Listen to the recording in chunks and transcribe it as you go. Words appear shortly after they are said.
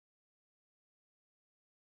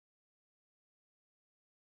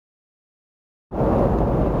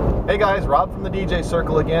Hey guys, Rob from the DJ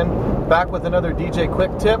Circle again, back with another DJ quick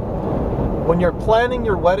tip. When you're planning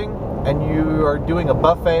your wedding and you are doing a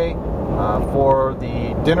buffet for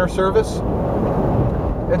the dinner service,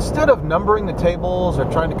 instead of numbering the tables or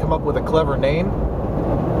trying to come up with a clever name,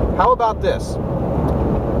 how about this?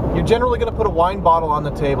 You're generally going to put a wine bottle on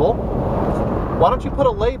the table. Why don't you put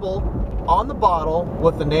a label on the bottle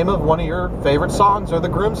with the name of one of your favorite songs or the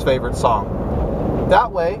groom's favorite song?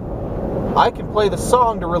 That way, I can play the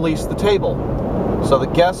song to release the table. So the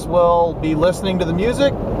guests will be listening to the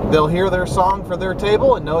music, they'll hear their song for their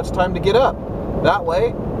table and know it's time to get up. That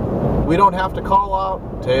way, we don't have to call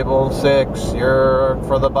out, table 6, you're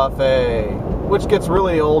for the buffet, which gets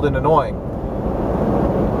really old and annoying.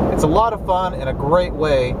 It's a lot of fun and a great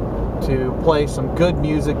way to play some good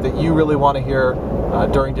music that you really want to hear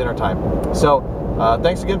during dinner time. So,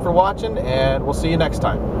 thanks again for watching, and we'll see you next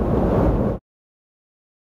time.